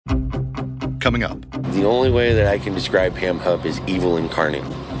coming up. The only way that I can describe Pam Hupp is evil incarnate.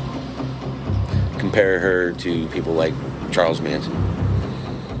 Compare her to people like Charles Manson.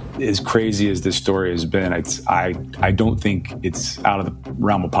 As crazy as this story has been, I don't think it's out of the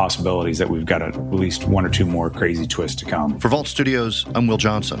realm of possibilities that we've got at least one or two more crazy twists to come. For Vault Studios, I'm Will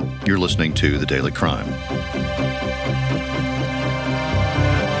Johnson. You're listening to The Daily Crime.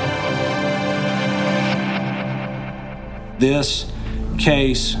 This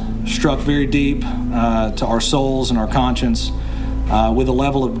case struck very deep to our souls and our conscience with a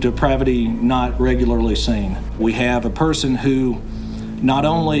level of depravity not regularly seen. We have a person who not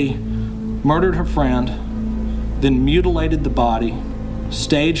only murdered her friend, then mutilated the body,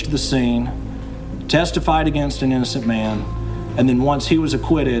 staged the scene, testified against an innocent man, and then once he was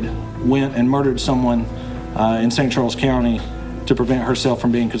acquitted, went and murdered someone in St. Charles County to prevent herself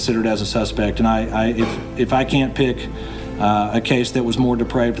from being considered as a suspect. And if I can't pick a case that was more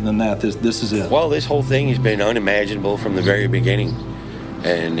depraved than that, this is it. Well, this whole thing has been unimaginable from the very beginning,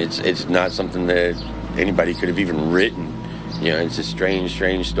 and it's not something that anybody could have even written. You know, it's a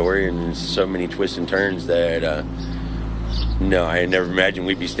strange story, and there's so many twists and turns that, no, I had never imagined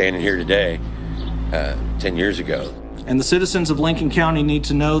we'd be standing here today 10 years ago. And the citizens of Lincoln County need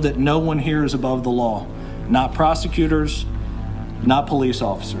to know that no one here is above the law. Not prosecutors, not police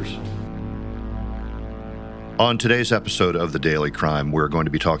officers. On today's episode of The Daily Crime, we're going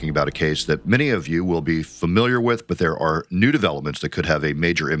to be talking about a case that many of you will be familiar with, but there are new developments that could have a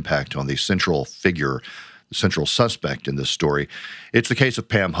major impact on the central figure, the central suspect in this story. It's the case of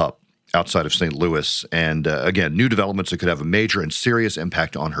Pam Hupp outside of St. Louis, and again, new developments that could have a major and serious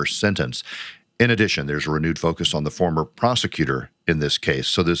impact on her sentence. In addition, there's a renewed focus on the former prosecutor in this case.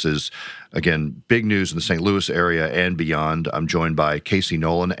 So this is, again, big news in the St. Louis area and beyond. I'm joined by Casey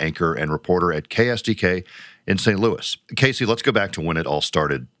Nolan, anchor and reporter at KSDK in St. Louis. Casey, let's go back to when it all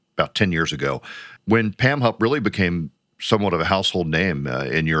started about 10 years ago, when Pam Hupp really became somewhat of a household name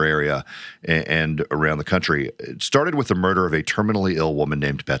in your area and around the country. It started with the murder of a terminally ill woman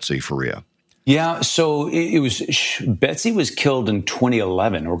named Betsy Faria. Yeah, so Betsy was killed in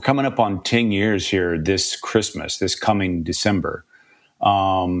 2011. We're coming up on 10 years here this Christmas, this coming December.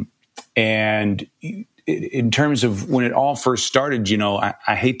 And in terms of when it all first started, you know,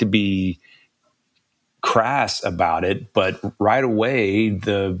 I hate to be crass about it, but right away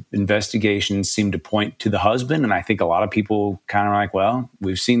the investigation seemed to point to the husband, and I think a lot of people kind of like, well,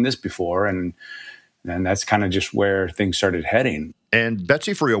 we've seen this before, and that's kind of just where things started heading. And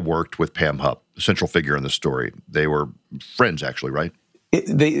Betsy Faria worked with Pam Hupp, the central figure in the story. They were friends, actually, right?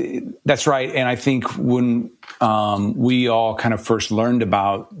 That's right. And I think when we all kind of first learned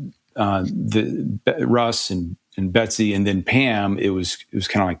about Russ and Betsy and then Pam, it was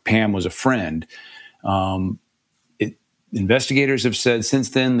kind of like Pam was a friend. Investigators have said since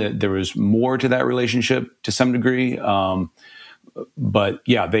then that there was more to that relationship to some degree. But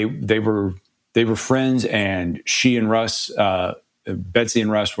yeah, they were friends, and she and Russ, Betsy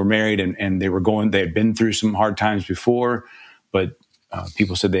and Russ were married, and they had been through some hard times before, but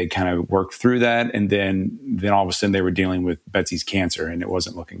people said they had kind of worked through that. And then all of a sudden they were dealing with Betsy's cancer, and it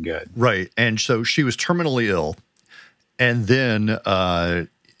wasn't looking good. Right. And so she was terminally ill. And then,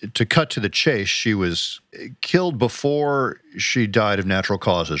 to cut to the chase, she was killed before she died of natural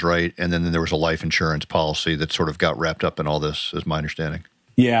causes, right? And then there was a life insurance policy that sort of got wrapped up in all this, is my understanding.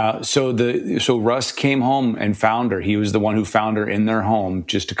 Yeah, so Russ came home and found her. He was the one who found her in their home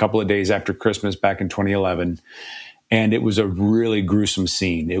just a couple of days after Christmas back in 2011. And it was a really gruesome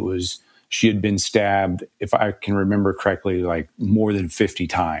scene. She had been stabbed, if I can remember correctly, like more than 50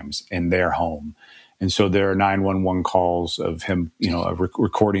 times in their home. And so there are 911 calls of him, you know, a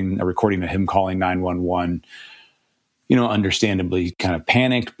recording of him calling 911, you know, understandably kind of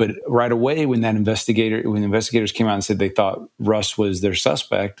panicked. But right away, when the investigators came out and said they thought Russ was their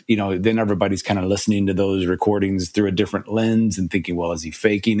suspect, you know, then everybody's kind of listening to those recordings through a different lens and thinking, well, is he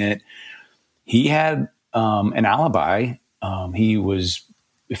faking it? He had an alibi. He was,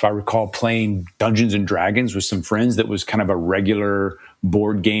 if I recall, playing Dungeons and Dragons with some friends. That was kind of a regular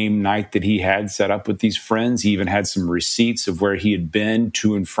board game night that he had set up with these friends. He even had some receipts of where he had been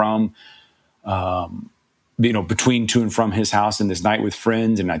to and from, between to and from his house and this night with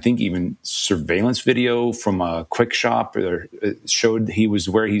friends. And I think even surveillance video from a quick shop showed he was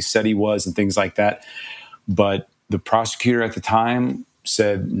where he said he was and things like that. But the prosecutor at the time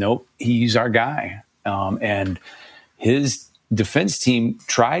said, nope, he's our guy. And his defense team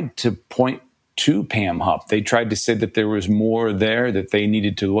tried to point to Pam Hupp. They tried to say that there was more there that they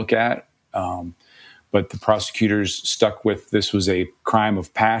needed to look at. But the prosecutors stuck with this was a crime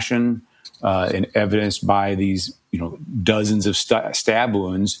of passion, and evidenced by these, dozens of stab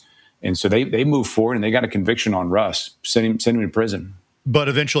wounds. And so they moved forward and they got a conviction on Russ, sent him to prison. But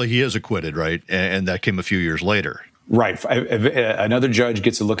eventually he is acquitted, right? And that came a few years later. Right. Another judge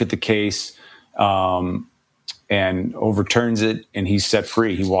gets a look at the case and overturns it, and he's set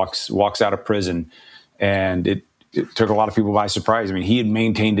free. He walks out of prison, and it took a lot of people by surprise. I mean, he had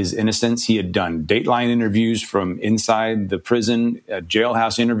maintained his innocence. He had done Dateline interviews from inside the prison,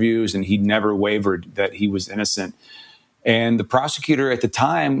 jailhouse interviews, and he never wavered that he was innocent. And the prosecutor at the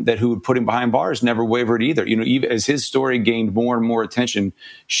time who would put him behind bars never wavered either. Even as his story gained more and more attention,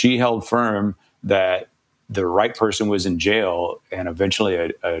 she held firm that the right person was in jail, and eventually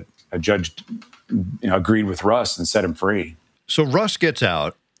a judge agreed with Russ and set him free. So Russ gets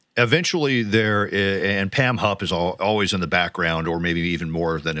out. Eventually and Pam Hupp is always in the background, or maybe even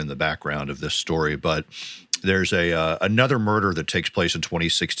more than in the background of this story. But there's another murder that takes place in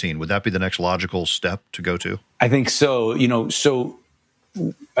 2016. Would that be the next logical step to go to? I think so. So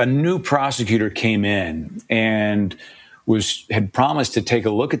a new prosecutor came in and had promised to take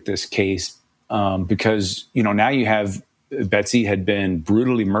a look at this case because, now you have Betsy had been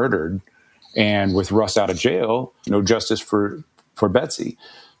brutally murdered, and with Russ out of jail, no justice for Betsy.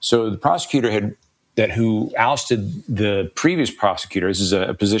 So the prosecutor who ousted the previous prosecutor, this is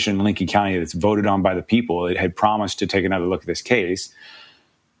a position in Lincoln County that's voted on by the people, it had promised to take another look at this case.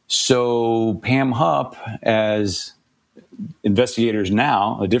 So Pam Hupp, as investigators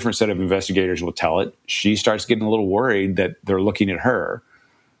now, a different set of investigators will tell it, she starts getting a little worried that they're looking at her.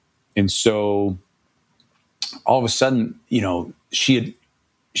 And so all of a sudden, she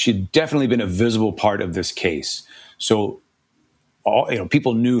had definitely been a visible part of this case. So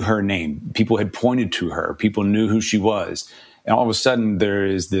people knew her name. People had pointed to her. People knew who she was. And all of a sudden, there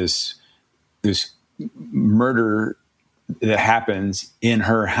is this murder that happens in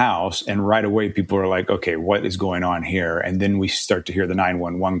her house. And right away, people are like, okay, what is going on here? And then we start to hear the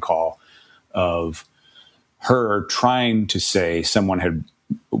 911 call of her trying to say someone had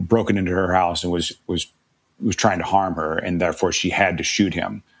broken into her house and was trying to harm her, and therefore she had to shoot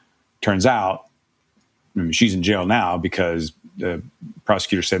him. Turns out, she's in jail now because the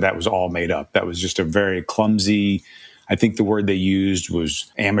prosecutor said that was all made up. That was just a very clumsy, I think the word they used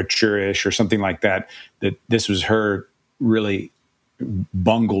was amateurish or something like that, that this was her really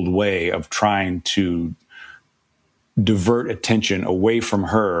bungled way of trying to divert attention away from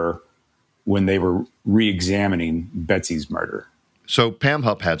her when they were re-examining Betsy's murder. So Pam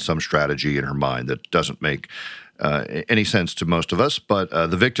Hupp had some strategy in her mind that doesn't make any sense to most of us, but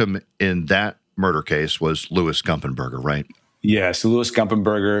the victim in that murder case was Louis Gumpenberger, right? Yes, Louis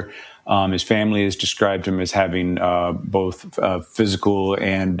Gumpenberger. His family has described him as having both physical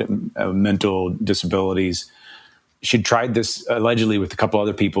and mental disabilities. She'd tried this allegedly with a couple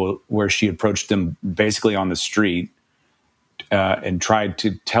other people where she approached them basically on the street and tried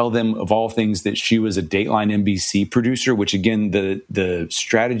to tell them of all things that she was a Dateline NBC producer, which again, the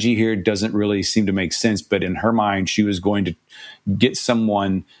strategy here doesn't really seem to make sense. But in her mind, she was going to get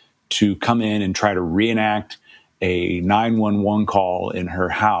someone to come in and try to reenact a 911 call in her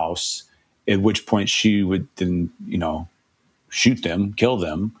house, at which point she would then, shoot them, kill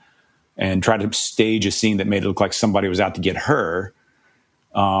them, and try to stage a scene that made it look like somebody was out to get her.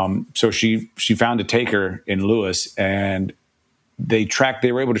 So she found a taker in Louis, and they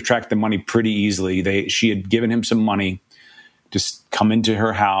were able to track the money pretty easily. She had given him some money to come into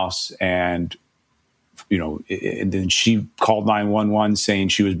her house, and and then she called 911 saying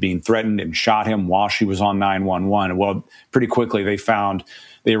she was being threatened and shot him while she was on 911. Well, pretty quickly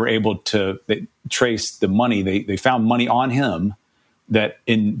they were able to trace the money. They found money on him that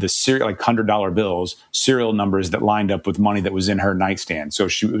in the serial, like $100 bills, serial numbers that lined up with money that was in her nightstand. So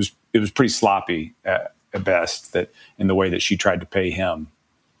it was pretty sloppy at best, that in the way that she tried to pay him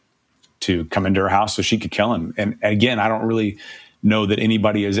to come into her house so she could kill him. And again, I don't really know that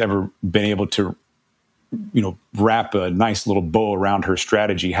anybody has ever been able to wrap a nice little bow around her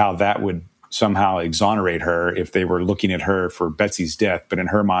strategy, how that would somehow exonerate her if they were looking at her for Betsy's death. But in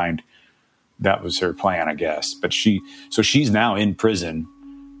her mind, that was her plan, I guess. But she's now in prison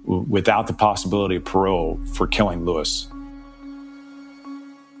without the possibility of parole for killing Louis.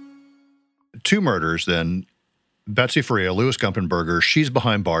 Two murders then. Betsy Faria, Louis Gumpenberger, she's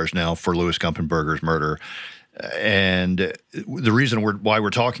behind bars now for Louis Gumpenberger's murder. And the reason why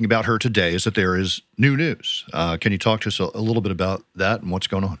we're talking about her today is that there is new news. Can you talk to us a little bit about that and what's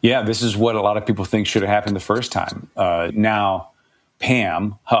going on? Yeah, this is what a lot of people think should have happened the first time. Now,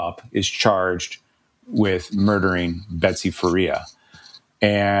 Pam Hupp is charged with murdering Betsy Faria.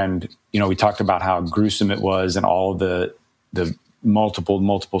 And, we talked about how gruesome it was and all the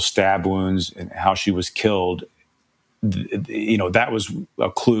multiple stab wounds and how she was killed. that was a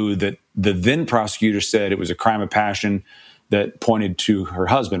clue that the then prosecutor said it was a crime of passion that pointed to her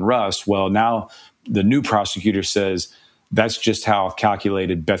husband, Russ. Well, now the new prosecutor says that's just how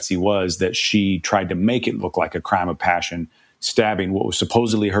calculated Betsy was, that she tried to make it look like a crime of passion, stabbing what was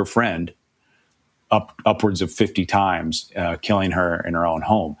supposedly her friend upwards of 50 times, killing her in her own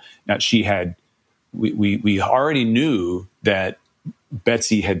home. Now, we already knew that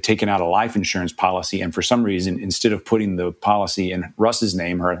Betsy had taken out a life insurance policy, and for some reason, instead of putting the policy in Russ's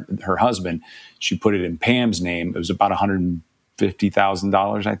name, her husband, she put it in Pam's name. It was about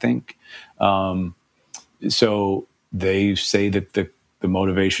 $150,000, I think. So they say that the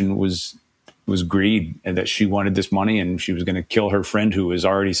motivation was greed, and that she wanted this money, and she was going to kill her friend who was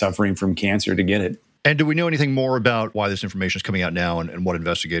already suffering from cancer to get it. And do we know anything more about why this information is coming out now, and what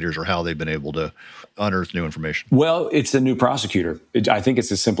investigators or how they've been able to unearth new information? Well, it's a new prosecutor. I think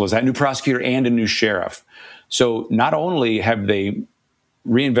it's as simple as that. New prosecutor and a new sheriff. So not only have they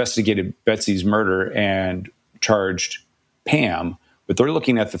reinvestigated Betsy's murder and charged Pam, but they're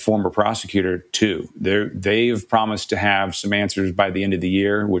looking at the former prosecutor too. They've promised to have some answers by the end of the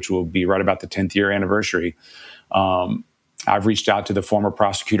year, which will be right about the 10th year anniversary. I've reached out to the former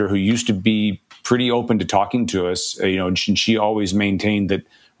prosecutor, who used to be pretty open to talking to us, and she always maintained that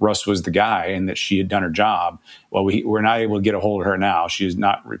Russ was the guy and that she had done her job. Well, we're not able to get a hold of her now. She has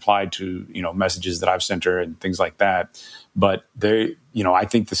not replied to, messages that I've sent her and things like that. But I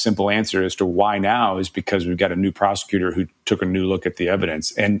think the simple answer as to why now is because we've got a new prosecutor who took a new look at the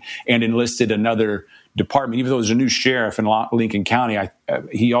evidence and enlisted another department. Even though there's a new sheriff in Lincoln County,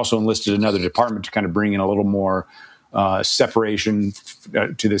 he also enlisted another department to kind of bring in a little more separation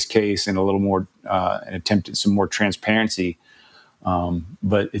to this case, and a little more an attempt at some more transparency.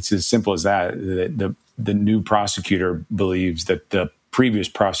 But it's as simple as that. The new prosecutor believes that the previous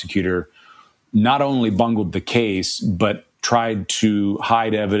prosecutor not only bungled the case, but tried to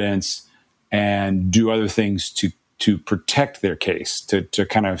hide evidence and do other things to protect their case, to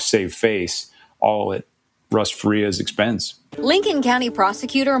kind of save face, all at Russ Faria's expense. Lincoln County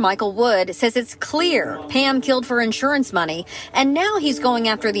Prosecutor Michael Wood says it's clear Pam killed for insurance money, and now he's going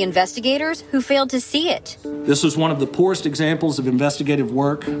after the investigators who failed to see it. This was one of the poorest examples of investigative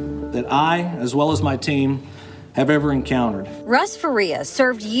work that I, as well as my team, have ever encountered. Russ Faria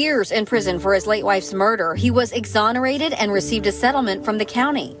served years in prison for his late wife's murder. He was exonerated and received a settlement from the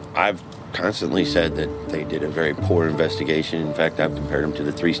county. I've constantly said that they did a very poor investigation. In fact, I've compared them to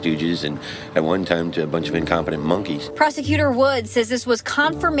the Three Stooges and at one time to a bunch of incompetent monkeys. Prosecutor Wood says this was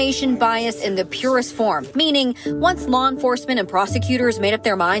confirmation bias in the purest form, meaning once law enforcement and prosecutors made up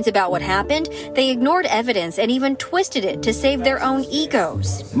their minds about what happened, they ignored evidence and even twisted it to save their own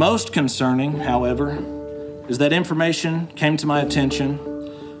egos. Most concerning, however, is that information came to my attention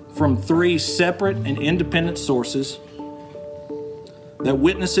from 3 separate and independent sources, that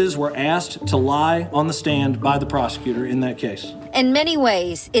witnesses were asked to lie on the stand by the prosecutor in that case. In many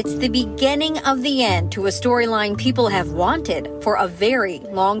ways, it's the beginning of the end to a storyline people have wanted for a very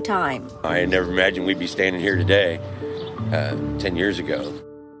long time. I had never imagined we'd be standing here today 10 years ago.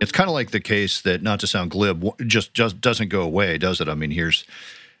 It's kind of like the case that, not to sound glib, just doesn't go away, does it? I mean, here's,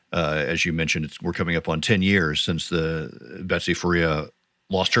 as you mentioned, we're coming up on 10 years since Betsy Faria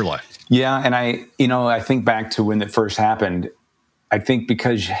lost her life. Yeah, and I think back to when it first happened. I think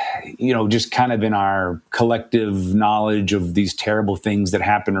because, just kind of in our collective knowledge of these terrible things that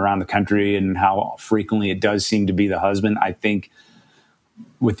happen around the country and how frequently it does seem to be the husband, I think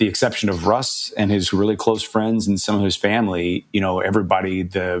with the exception of Russ and his really close friends and some of his family, everybody,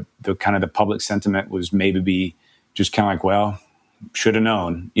 the kind of the public sentiment was maybe just kind of like, well, should have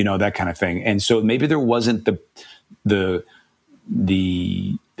known, that kind of thing. And so maybe there wasn't the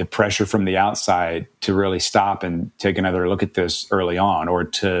pressure from the outside to really stop and take another look at this early on, or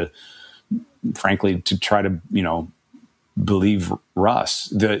to try to, believe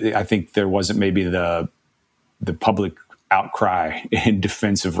Russ. I think there wasn't maybe the public outcry in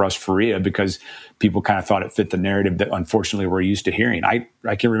defense of Russ Faria because people kind of thought it fit the narrative that unfortunately we're used to hearing.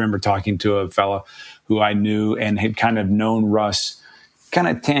 I can remember talking to a fella who I knew and had kind of known Russ kind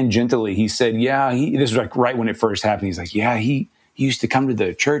of tangentially. He said, this was like right when it first happened. He's like, he used to come to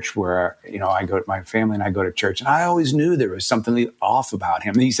the church where, I go to my family and I go to church, and I always knew there was something off about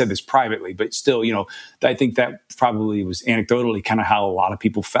him. And he said this privately, but still, I think that probably was anecdotally kind of how a lot of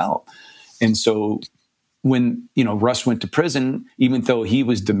people felt. And so when, Russ went to prison, even though he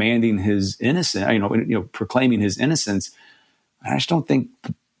was demanding his innocence, proclaiming his innocence, I just don't think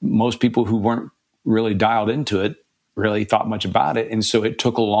most people who weren't really dialed into it really thought much about it. And so it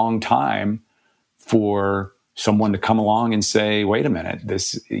took a long time for someone to come along and say, wait a minute,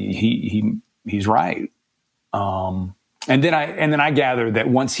 he's right. And then I gather that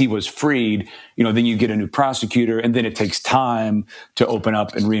once he was freed, then you get a new prosecutor, and then it takes time to open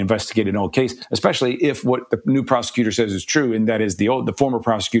up and reinvestigate an old case, especially if what the new prosecutor says is true, and that is the former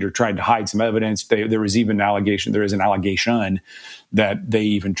prosecutor tried to hide some evidence. There is an allegation that they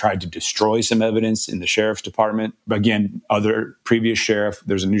even tried to destroy some evidence in the sheriff's department. But again, previous sheriff,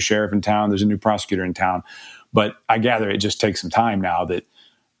 there's a new sheriff in town, there's a new prosecutor in town. But I gather it just takes some time now that,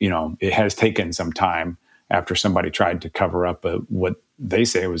 it has taken some time after somebody tried to cover up what they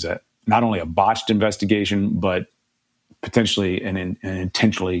say was not only a botched investigation, but potentially an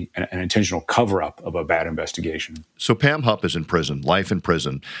intentional cover-up of a bad investigation. So Pam Hupp is in prison, life in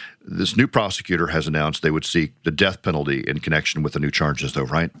prison. This new prosecutor has announced they would seek the death penalty in connection with the new charges, though,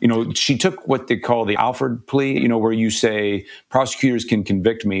 right? She took what they call the Alford plea, where you say prosecutors can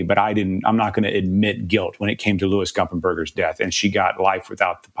convict me, but I'm not going to admit guilt when it came to Louis Gumpenberger's death. And she got life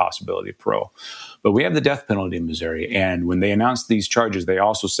without the possibility of parole. But we have the death penalty in Missouri. And when they announced these charges, they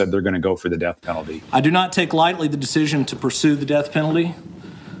also said they're going to go for the death penalty. I do not take lightly the decision to pursue the death penalty,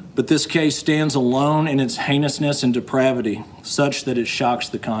 but this case stands alone in its heinousness and depravity, such that it shocks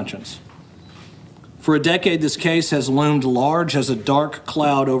the conscience. For a decade, this case has loomed large as a dark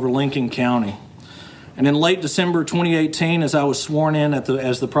cloud over Lincoln County. And in late December 2018, as I was sworn in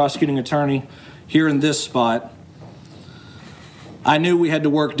as the prosecuting attorney here in this spot, I knew we had to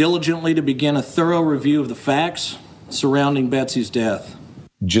work diligently to begin a thorough review of the facts surrounding Betsy's death.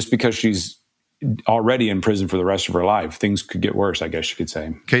 Just because she's already in prison for the rest of her life, things could get worse, I guess you could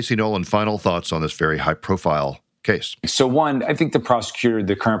say. Casey Nolan, final thoughts on this very high-profile case? So one, I think the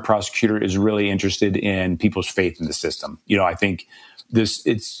current prosecutor is really interested in people's faith in the system. I think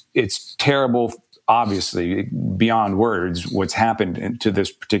it's terrible, obviously, beyond words, what's happened to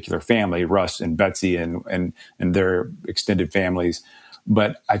this particular family, Russ and Betsy and their extended families.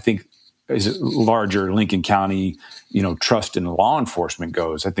 But I think as larger Lincoln County, trust in law enforcement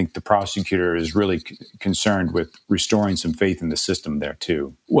goes, I think the prosecutor is really concerned with restoring some faith in the system there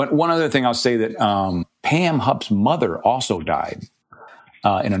too. One other thing I'll say that Pam Hupp's mother also died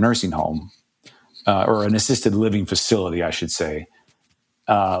in a nursing home or an assisted living facility, I should say.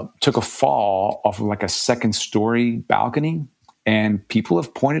 Took a fall off of like a second-story balcony, and people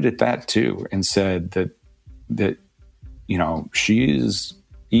have pointed at that too and said that she is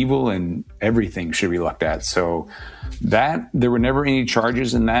evil and everything should be looked at. So that there were never any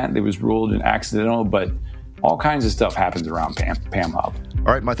charges in that. It was ruled an accidental, but all kinds of stuff happens around Pam Hupp.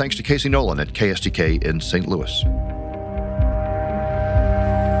 All right, my thanks to Casey Nolan at KSTK in St. Louis.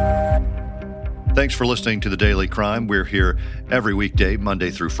 Thanks for listening to The Daily Crime. We're here every weekday,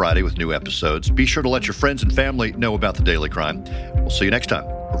 Monday through Friday, with new episodes. Be sure to let your friends and family know about The Daily Crime. We'll see you next time.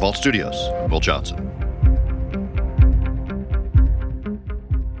 For Vault Studios, Will Johnson.